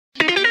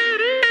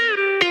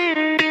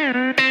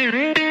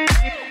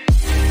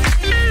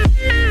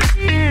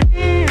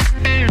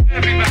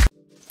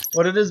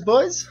What it is,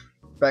 boys?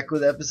 Back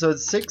with episode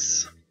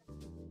 6,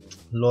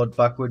 Lord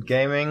Buckwood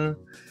Gaming.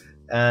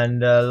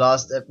 And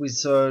last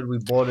episode we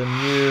bought a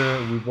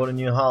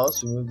new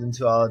house. We moved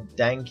into our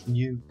dank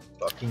new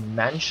fucking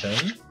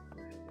mansion,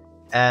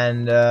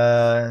 and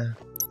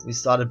we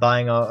started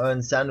buying our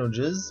own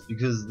sandwiches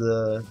because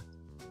the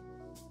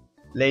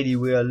lady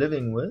we are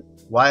living with.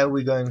 Why are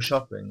we going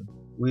shopping?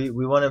 We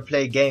want to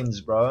play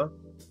games, bro.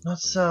 Not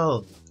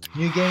sell.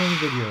 New gaming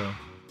video.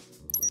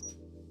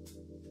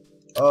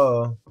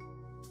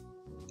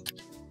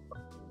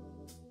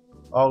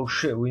 Oh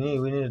shit, we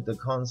needed the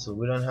console.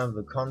 We don't have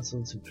the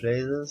console to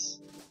play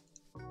this.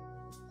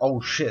 Oh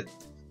shit.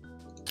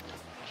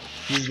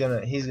 He's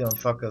gonna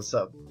fuck us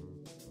up.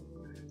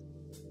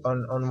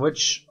 On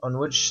which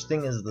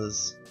thing is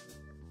this?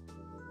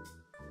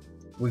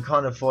 We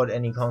can't afford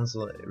any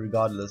console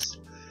regardless.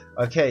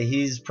 Okay,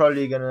 he's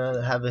probably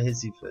gonna have a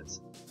hissy fit.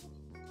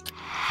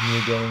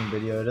 New gaming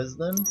video it is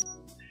then.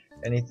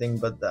 Anything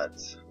but that.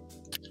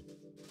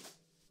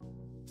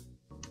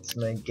 Let's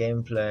make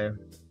gameplay.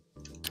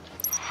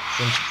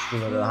 Since it's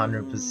still at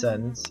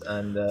 100%,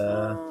 and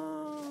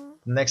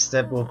next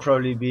step will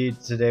probably be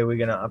today we're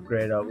gonna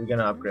upgrade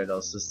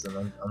our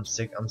system. I'm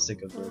sick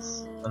of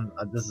this.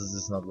 This is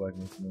just not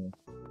working for me.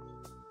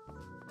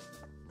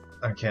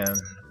 Okay,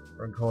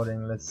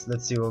 recording. Let's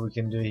see what we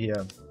can do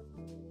here.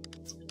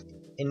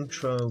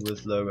 Intro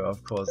with logo,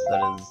 of course.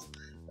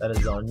 That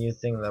is our new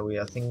thing that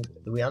I think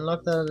we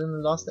unlocked that in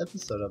the last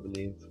episode, I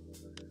believe.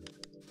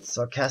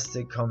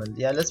 Sarcastic comment.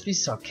 Yeah, let's be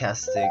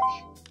sarcastic.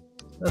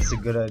 That's a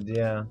good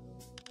idea.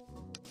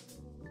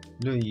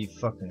 Louis, you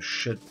fucking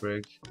shit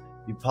brick.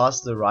 You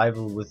passed the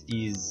rival with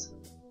ease.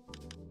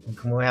 And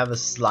can we have a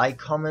sly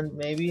comment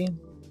maybe?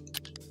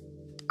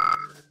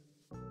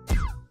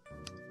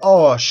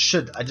 Oh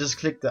shit, I just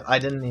clicked it. I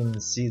didn't even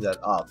see that.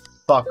 Oh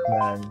fuck,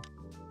 man.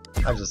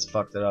 I just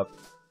fucked it up.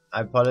 I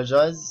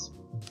apologize.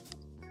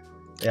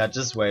 Yeah,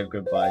 just wave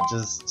goodbye.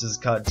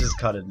 Just cut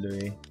it,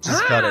 Louis.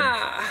 Just cut it.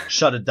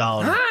 Shut it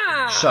down.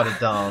 Shut it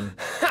down.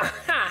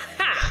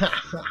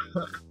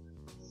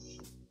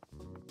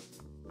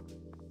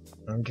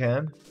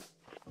 Okay.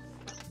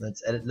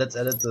 Let's edit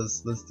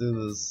this. Let's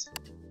do this.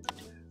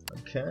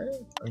 Okay.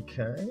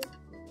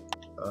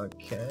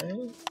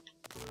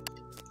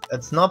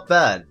 It's not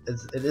bad.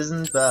 It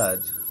isn't bad.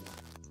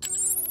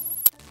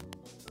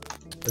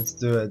 Let's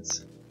do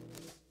it.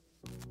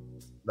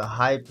 The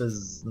hype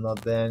is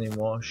not there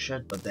anymore.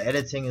 Shit, but the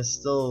editing is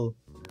still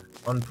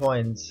on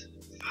point.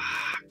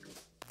 Fuck.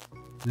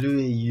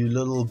 Louis, you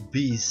little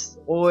beast.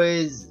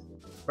 Always,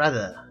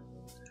 brother.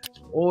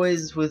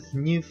 Always with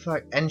new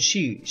fuck. And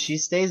she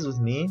stays with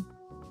me.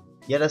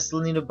 Yet I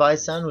still need to buy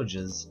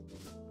sandwiches.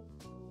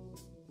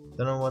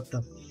 Don't know what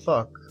the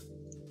fuck.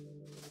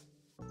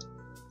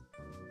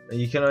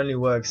 You can only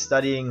work.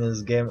 Studying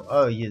this game.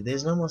 Oh yeah,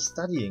 there's no more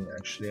studying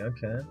actually.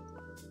 Okay.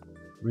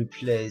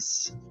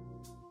 Replace.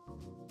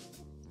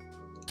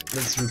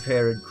 Let's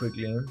repair it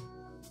quickly.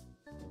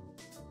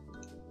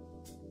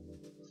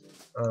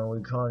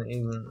 We can't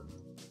even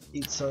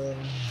eat something.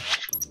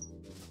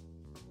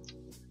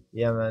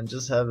 Yeah, man,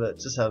 just have a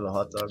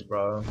hot dog,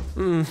 bro. I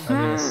mean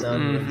a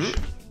sandwich.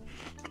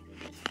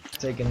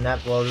 Take a nap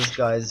while this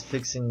guy is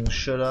fixing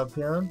shit up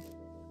here.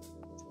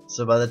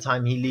 So by the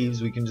time he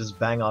leaves, we can just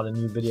bang out a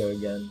new video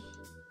again.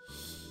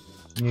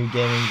 New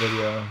gaming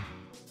video.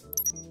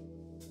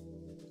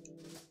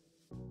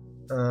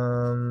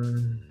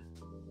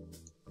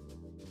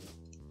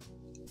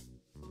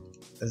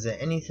 Is there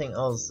anything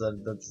else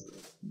that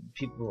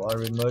people are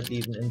remotely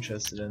even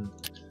interested in?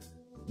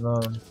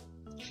 No,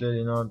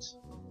 clearly not.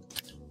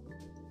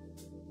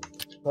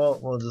 Well,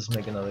 we'll just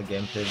make another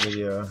gameplay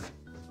video.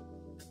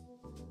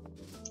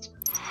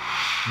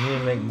 We need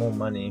to make more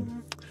money.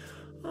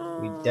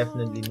 We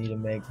definitely need to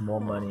make more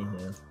money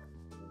here.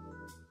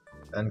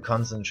 And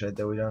concentrate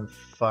that we don't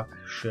fuck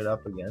shit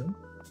up again.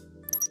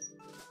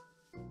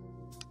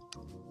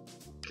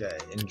 Okay,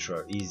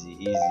 intro,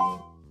 easy.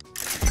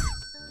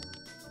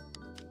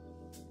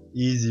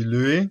 Easy,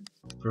 Louis.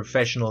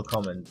 Professional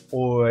comment.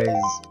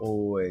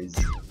 Always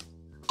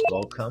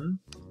welcome.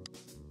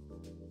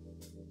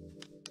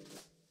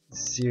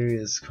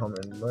 Serious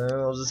comment.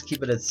 Well, I'll just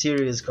keep it at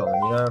serious comment.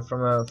 You know,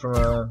 from a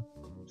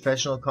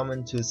professional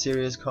comment to a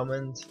serious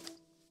comment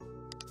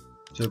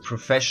to a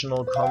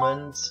professional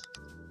comment.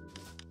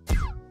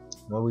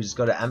 Well, we just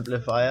got an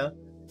amplifier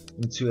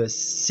into a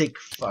sick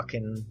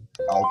fucking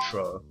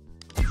outro.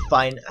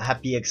 Fine,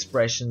 happy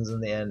expressions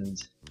in the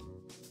end.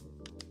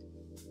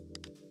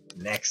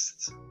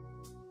 Next.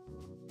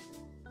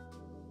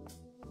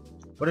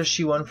 What does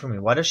she want from me?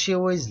 Why does she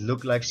always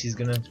look like she's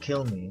gonna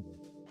kill me?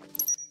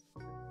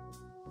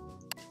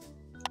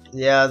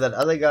 Yeah, that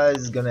other guy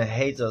is gonna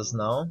hate us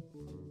now.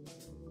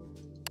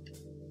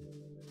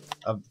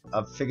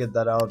 I've figured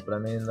that out, but I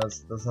mean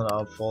that's not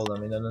our fault. I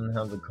mean I didn't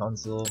have the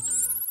console,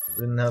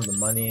 we didn't have the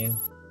money.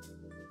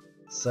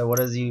 So what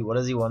does he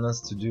want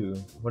us to do?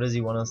 What does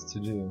he want us to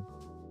do?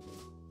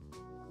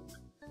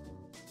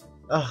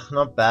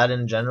 Not bad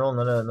in general,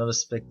 not a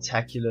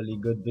spectacularly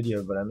good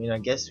video, but I mean I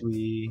guess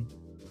we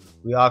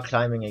We are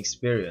climbing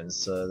experience,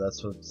 so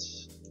that's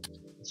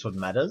what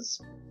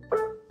matters.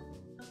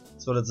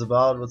 That's what it's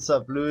about. What's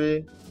up,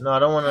 Louis? No, I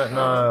don't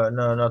wanna.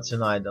 No, not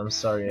tonight. I'm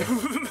sorry.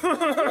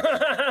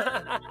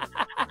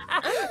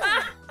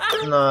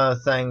 No,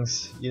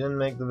 thanks. You didn't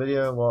make the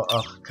video? Well,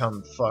 oh,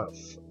 come, fuck.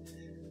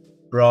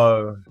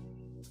 Bro.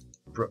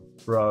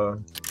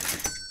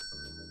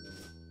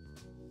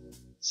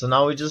 So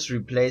now we just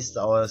replaced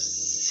our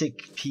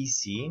sick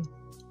PC.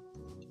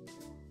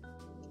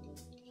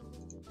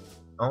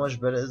 How much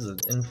better is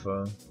it?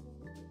 Info.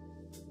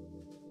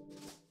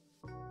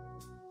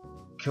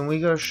 Can we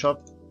go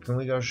shop? Can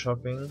we go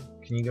shopping?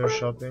 Can you go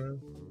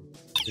shopping?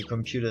 The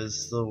computer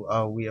is still.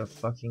 Oh, we are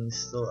fucking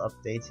still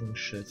updating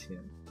shit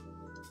here.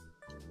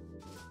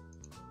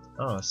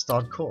 Oh,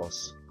 start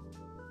course.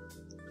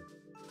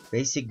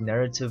 Basic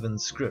narrative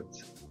and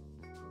script.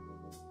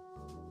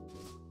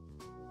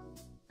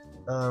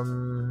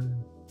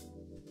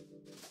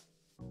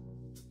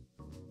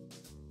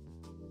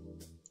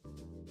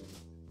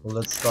 Well,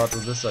 let's start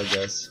with this, I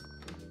guess.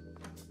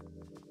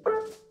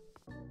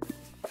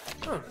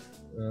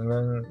 I'm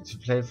going to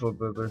play for a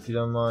bit, but if you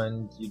don't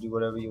mind, you do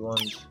whatever you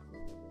want.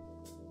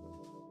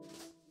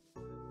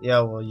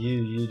 Yeah, well,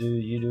 you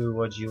do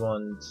what you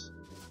want.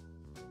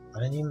 I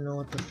don't even know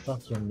what the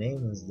fuck your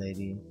name is,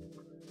 lady.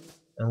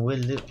 And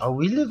are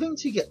we living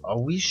together? Are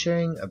we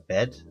sharing a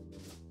bed?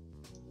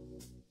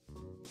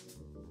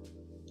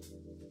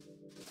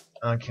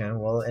 Okay,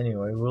 well,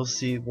 anyway, we'll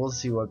see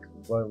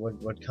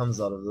what comes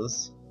out of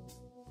this.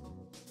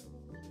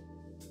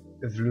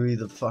 If Louis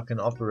the fucking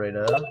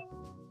operator.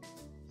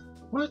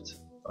 What?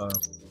 Oh.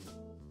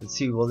 Let's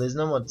see, well, there's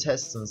no more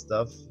tests and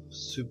stuff.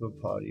 Super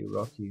Party,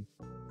 Rocky.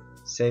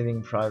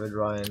 Saving Private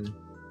Ryan.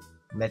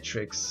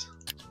 Metrics.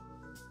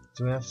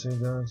 Do we have to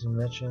go into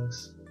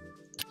metrics?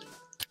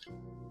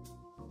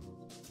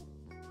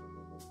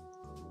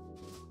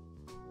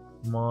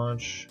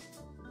 March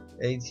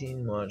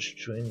 18, March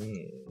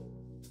 20.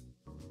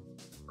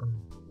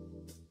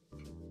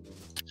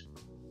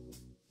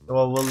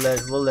 Well, we'll let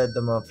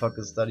the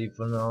motherfuckers study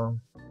for now.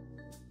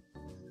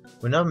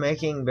 We're not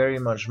making very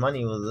much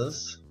money with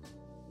this.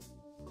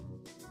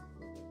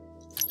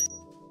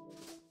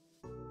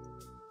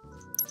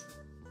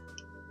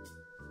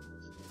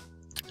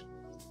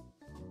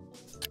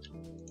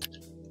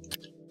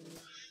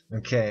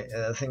 Okay,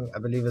 I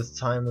believe it's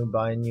time we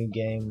buy a new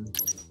game.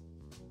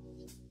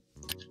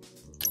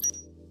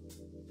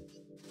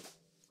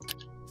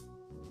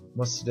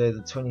 What's today?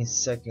 The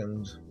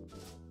 22nd.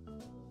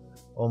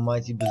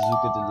 Almighty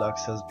Bazooka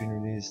Deluxe has been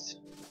released.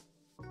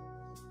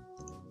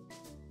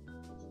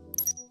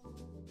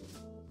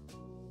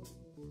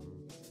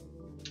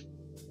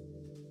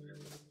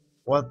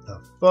 What the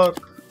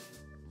fuck?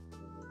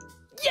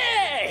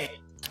 Yay!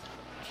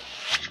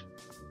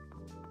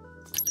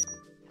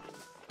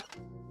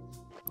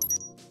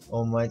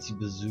 Almighty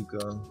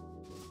Bazooka.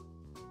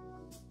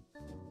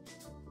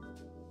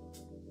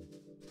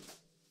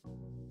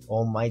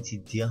 Almighty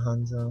Deer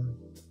Hunter.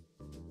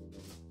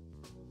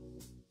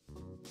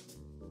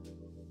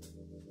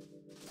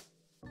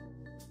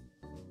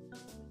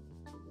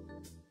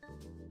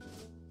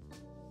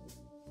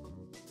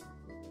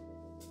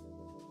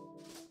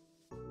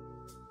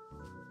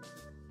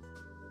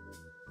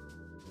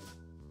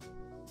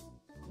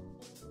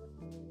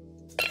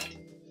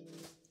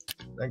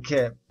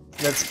 Okay,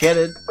 let's get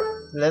it.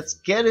 Let's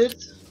get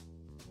it.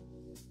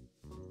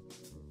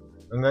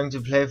 I'm going to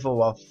play for a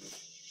while.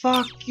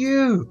 Fuck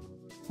you!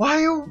 Why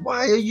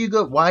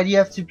do you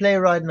have to play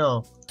right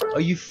now?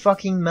 Are you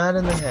fucking mad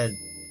in the head?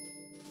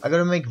 I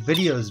gotta make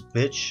videos,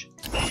 bitch.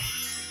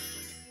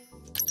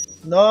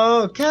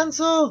 No,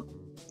 cancel!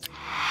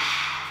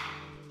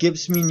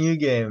 Gives me new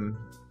game.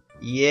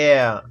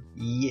 Yeah.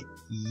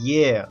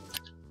 Yeah.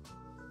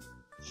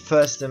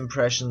 First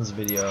impressions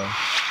video.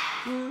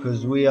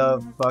 Because we are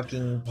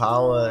fucking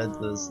power at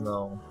this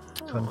now.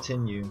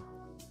 Continue.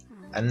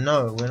 And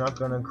no, we're not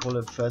gonna call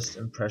it first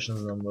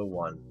impressions number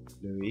 1,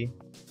 Louis.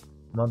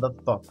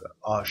 Motherfucker.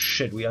 Oh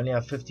shit, we only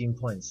have 15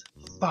 points.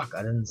 Fuck,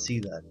 I didn't see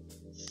that.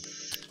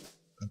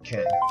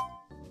 Okay.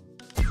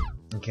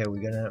 Okay,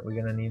 we're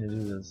gonna need to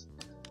do this.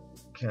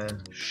 Okay,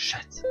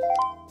 shit.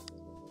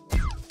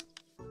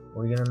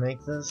 Are we gonna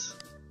make this?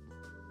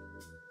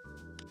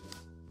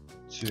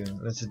 2.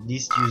 Let's at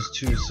least use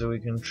 2 so we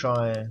can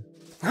try.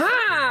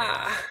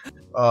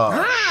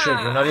 Oh shit,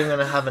 we're not even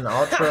gonna have an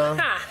outro.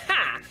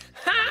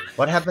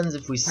 What happens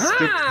if we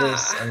skip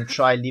this and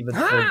try leave it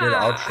for a good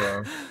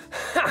outro?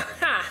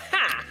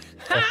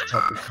 Off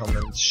topic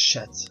comments,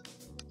 shit.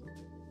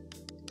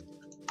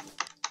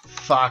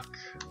 Fuck.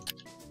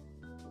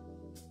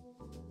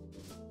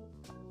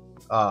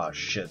 Oh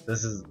shit,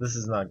 this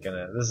is not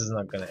gonna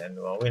end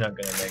well. We're not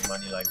gonna make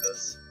money like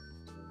this.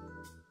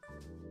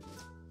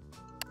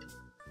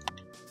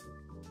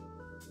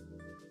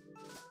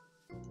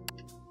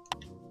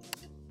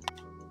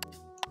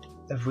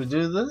 If we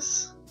do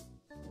this,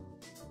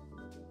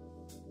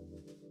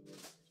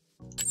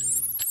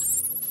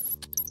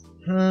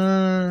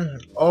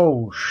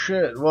 oh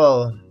shit,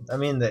 well, I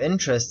mean the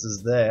interest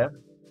is there.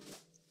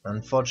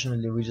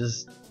 Unfortunately, we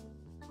just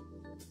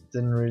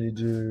didn't really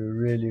do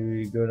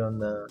really good on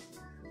the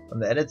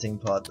editing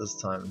part this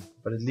time.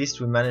 But at least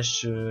we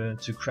managed to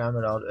cram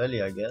it out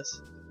early, I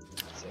guess.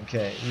 So,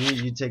 okay,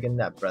 you take a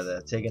nap,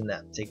 brother. Take a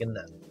nap. Take a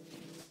nap.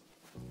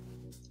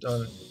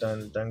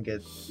 Don't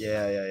get.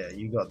 Yeah.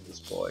 You got this,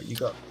 boy. You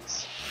got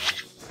this.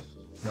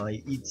 Now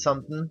you eat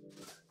something.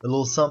 A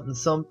little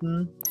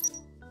something.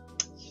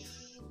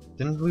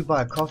 Didn't we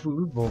buy coffee?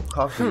 We bought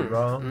coffee,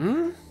 bro.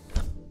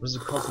 What does the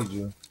coffee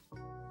do?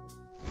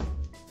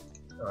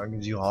 Oh, it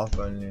gives you half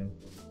only.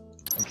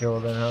 Okay, well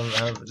then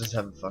just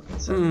have a fucking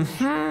sandwich.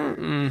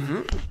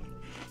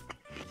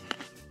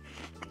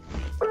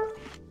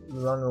 The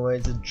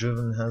long-awaited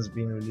Driven has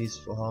been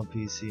released for HAL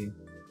PC.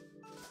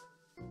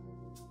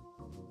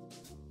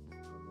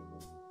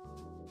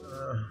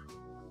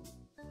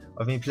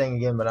 I've been playing a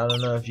game, but I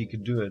don't know if you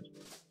could do it.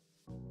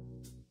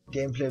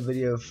 Gameplay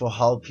video for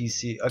HAL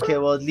PC. Okay,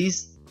 well at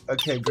least,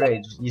 okay,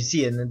 great. You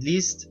see, and at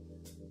least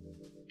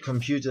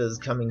computer is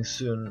coming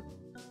soon.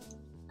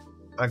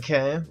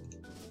 Okay.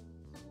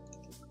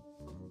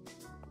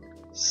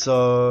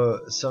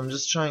 So I'm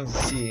just trying to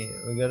see.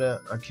 We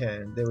gotta.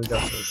 Okay, there we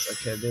got this.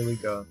 Okay, there we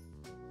go.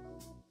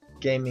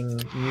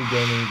 New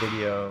gaming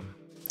video.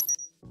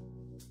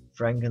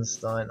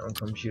 Frankenstein on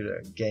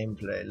computer.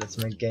 Gameplay. Let's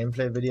make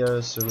gameplay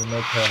videos so we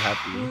make her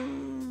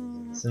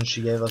happy. Since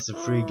she gave us a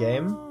free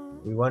game,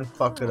 we won't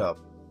fuck it up.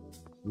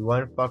 We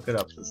won't fuck it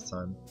up this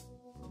time.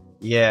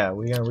 Yeah,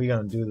 we're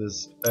gonna do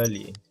this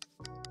early.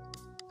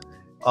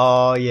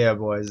 Oh yeah,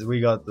 boys, we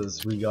got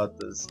this. We got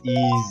this.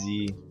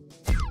 Easy.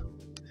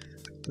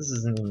 This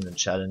isn't even a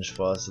challenge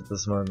for us at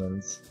this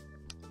moment.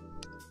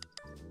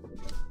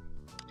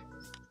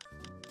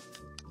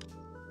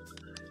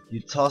 You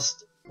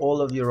tossed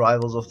all of your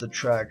rivals off the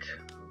track.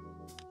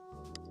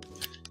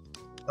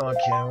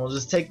 Okay, we'll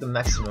just take the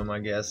maximum, I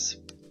guess.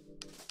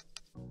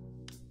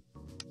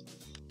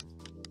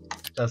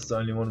 That's the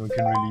only one we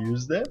can really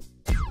use there.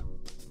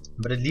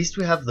 But at least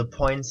we have the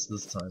points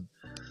this time.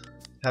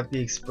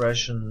 Happy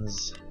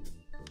expressions.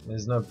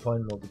 There's no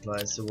point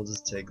multiplier, so we'll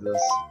just take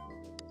this.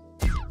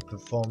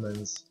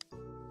 Performance.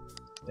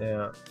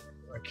 Yeah.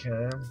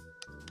 Okay.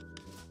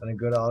 And a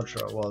good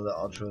outro. Well, the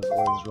outro is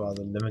always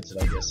rather limited,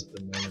 I guess, at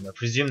the moment. I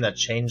presume that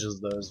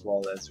changes though as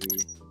well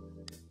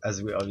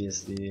as we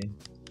obviously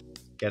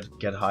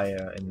get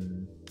higher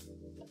in,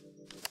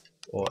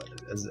 or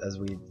as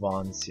we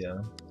advance.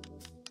 Yeah.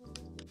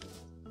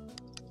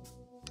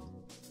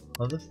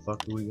 How the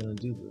fuck are we gonna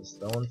do this?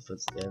 That one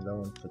fits there. That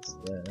one fits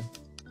there.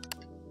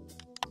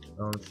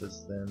 That one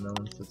fits there. And that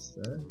one fits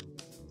there.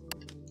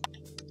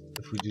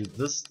 If we do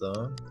this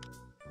though,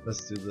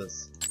 let's do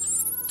this.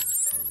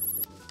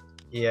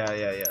 Yeah,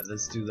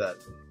 let's do that.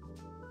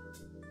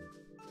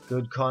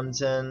 Good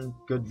content,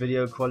 good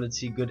video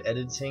quality, good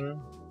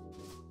editing.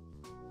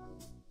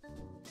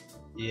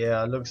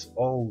 Yeah, looks.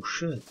 Oh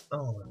shit.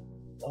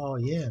 Oh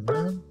yeah,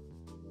 man.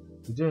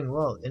 We're doing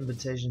well.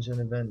 Invitation to an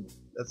event.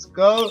 Let's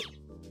go,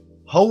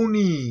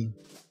 Honey.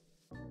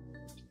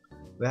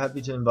 We're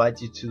happy to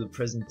invite you to the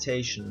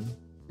presentation.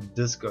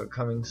 Disco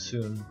coming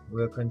soon.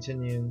 We are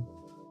continuing.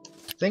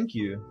 Thank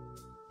you.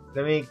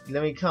 Let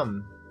me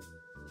come.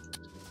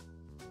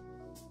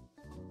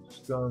 Let's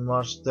go on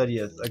March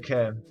 30th.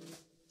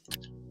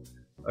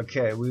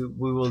 Okay, we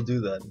will do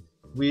that.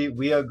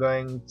 We are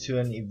going to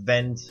an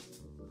event,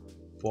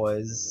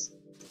 boys.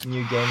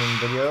 New gaming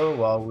video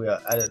while we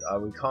are at it.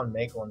 We can't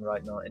make one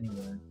right now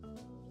anyway.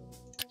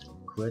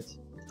 Quit.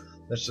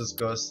 Let's just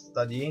go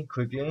study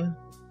quickly.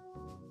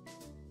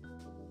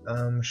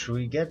 Should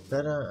we get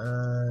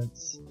better at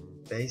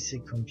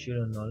basic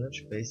computer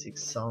knowledge, basic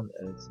sound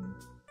editing?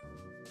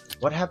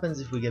 What happens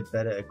if we get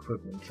better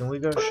equipment? Can we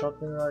go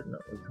shopping right now?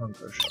 We can't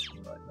go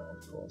shopping right now,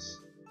 of course.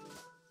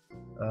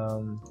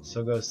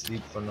 So go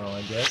sleep for now,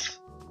 I guess.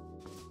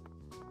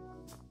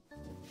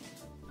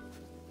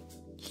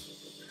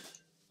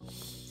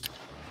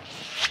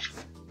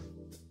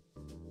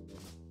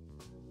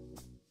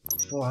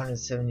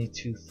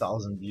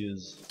 $472,000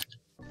 views.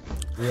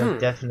 We are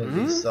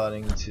definitely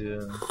starting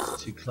to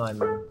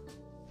climb in.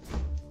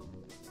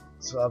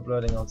 So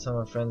uploading, I'll tell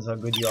my friends how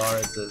good you are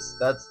at this.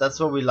 That's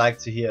what we like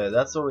to hear.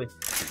 That's what we.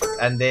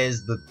 And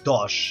there's the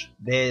dosh.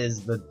 There's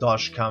the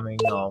dosh coming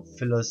now.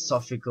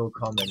 Philosophical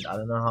comment. I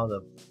don't know how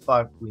the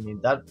fuck we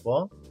need that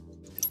for,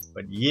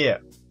 but yeah,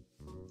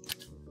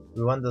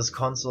 we want this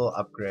console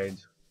upgrade.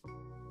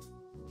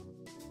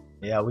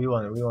 Yeah, we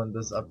want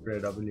this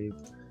upgrade, I believe.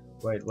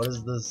 Wait, what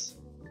is this?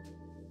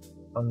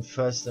 On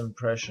first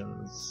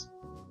impressions,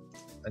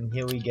 and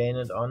here we gain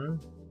it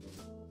on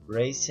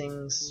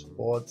racing,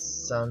 sports,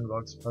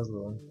 sandbox,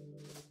 puzzle.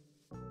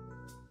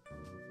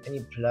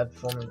 Any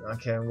platforming?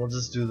 Okay, we'll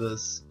just do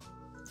this.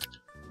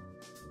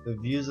 The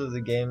views of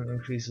the game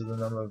increase with the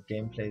number of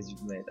gameplays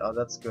you've made. Oh,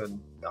 that's good.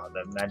 Oh,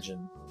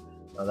 imagine.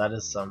 Now that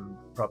is some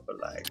proper,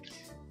 like,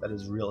 that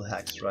is real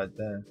hacks right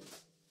there.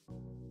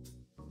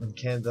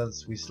 Okay,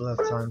 we still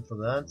have time for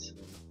that.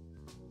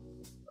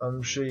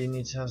 I'm sure you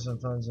need to have some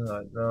fun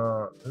tonight.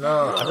 No,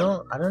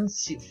 I don't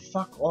see.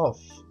 Fuck off.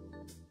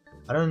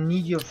 I don't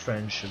need your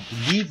friendship.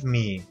 Leave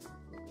me.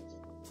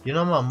 You're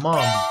not my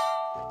mom.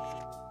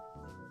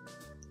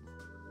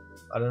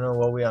 I don't know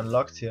what we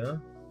unlocked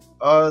here.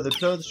 Oh, the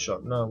clothes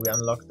shop. No, we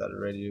unlocked that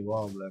already a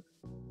while back.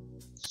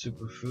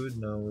 Superfood.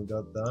 No, we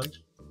got that.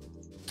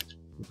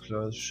 The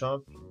clothes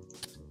shop.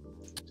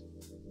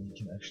 You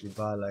can actually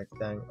buy like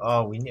dang.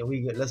 Oh,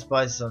 let's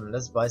buy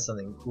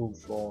something cool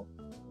for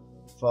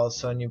our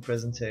Sony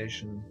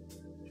presentation.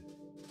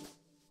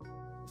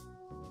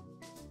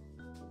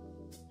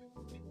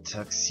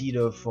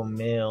 Tuxedo for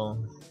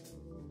male.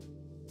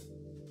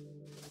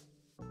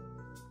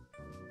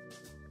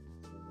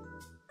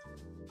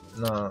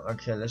 No,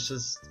 okay, let's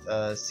just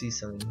see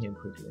something here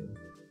quickly.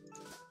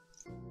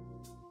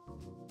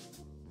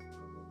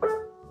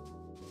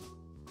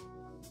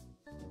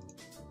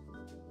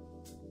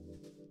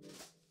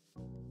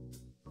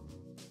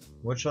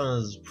 Which one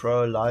is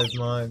Pro Live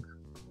mic?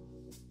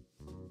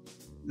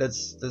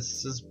 Let's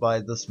just buy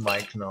this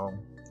mic now.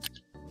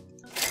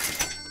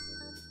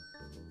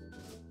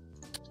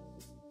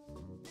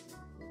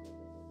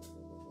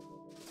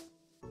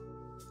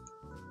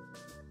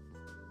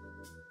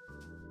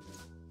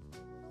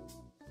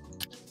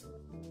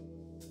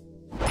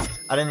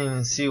 I didn't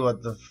even see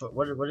what the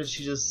what did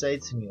she just say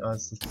to me? Oh,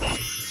 it's the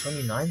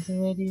 29th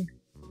already?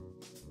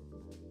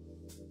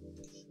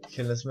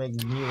 Okay, let's make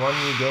one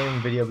new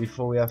gaming video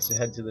before we have to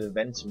head to the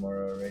event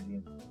tomorrow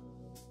already.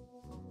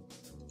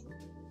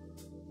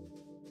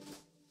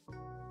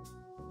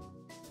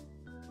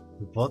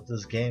 We bought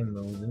this game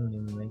but we didn't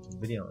even make a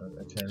video on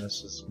it. Okay,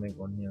 let's just make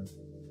one here.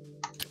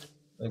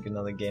 Make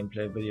another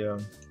gameplay video.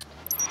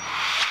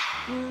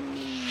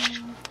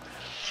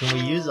 Can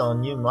we use our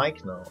new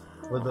mic now?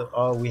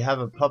 Oh, we have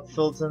a pop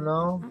filter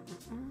now?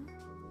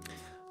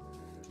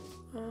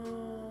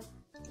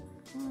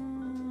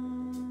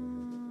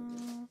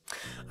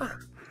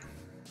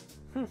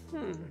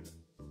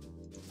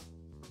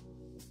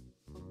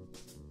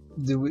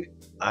 Do we?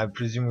 I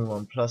presume we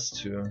want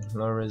 +2,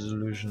 low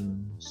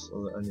resolutions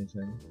or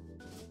anything.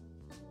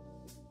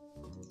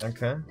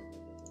 Okay.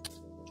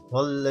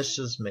 Well, let's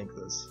just make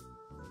this.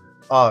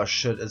 Oh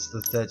shit, it's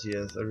the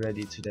 30th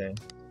already today.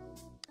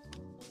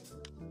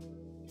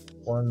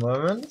 One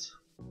moment.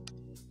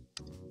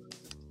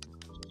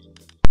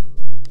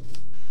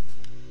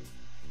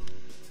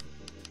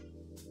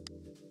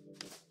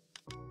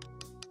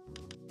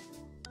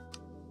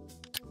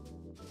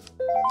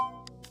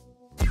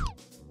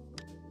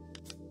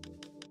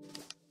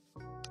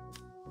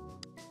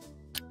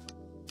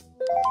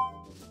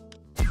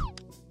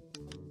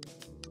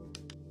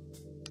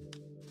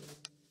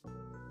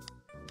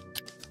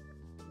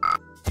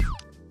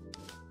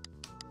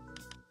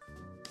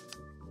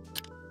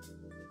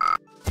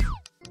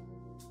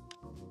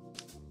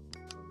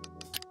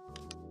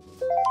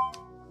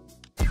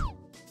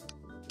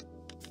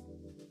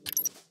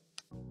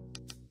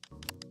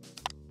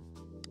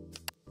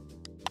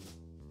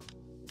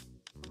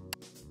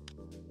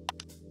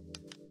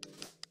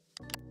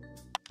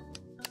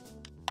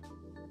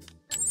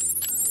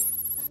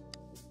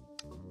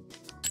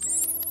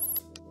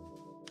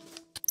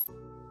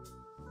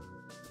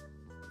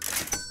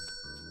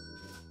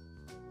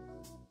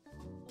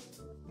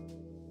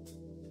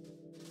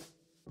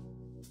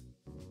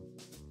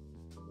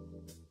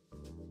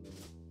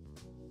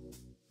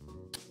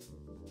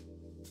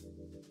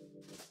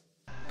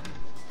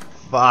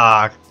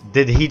 Fuck.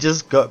 Did he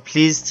just go?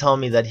 Please tell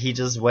me that he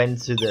just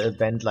went to the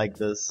event like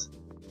this.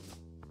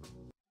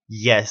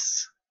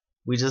 Yes.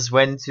 We just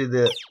went to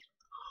the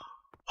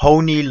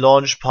Honey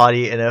launch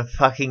party in a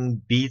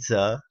fucking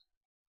beta.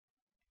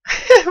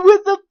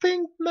 With a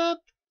pink map.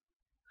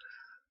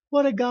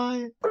 What a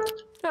guy.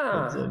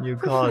 That's a new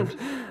card.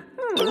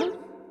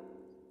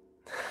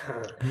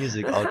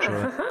 Music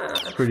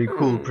outro. Pretty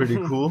cool, pretty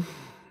cool.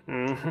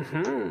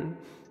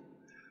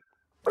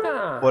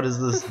 What is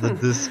this? The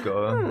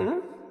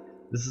Disco.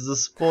 This is a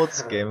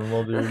sports game and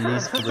will be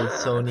released for the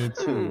Sony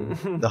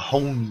 2. The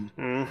Honey.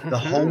 The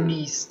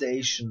Honey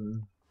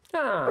Station.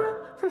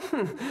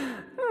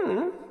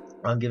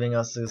 I'm giving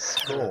us a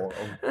score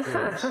of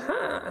good.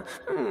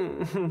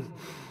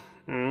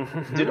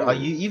 Dude, are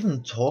you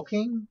even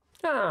talking?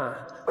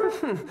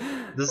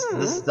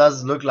 This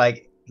does look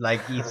like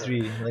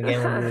E3. The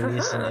game will be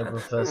released on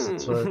April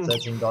 1st for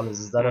 $13.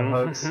 Is that a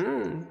hoax?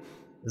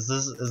 Is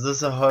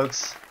this a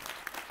hoax?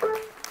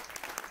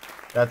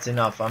 That's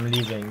enough. I'm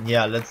leaving.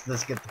 Yeah, let's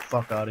get the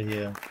fuck out of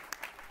here.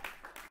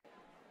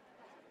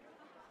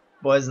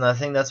 Boys, and I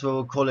think that's where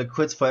we'll call it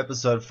quits for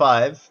episode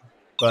 5.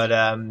 But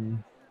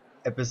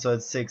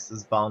episode 6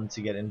 is bound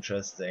to get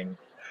interesting.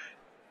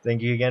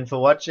 Thank you again for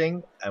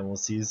watching, and we'll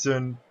see you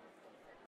soon.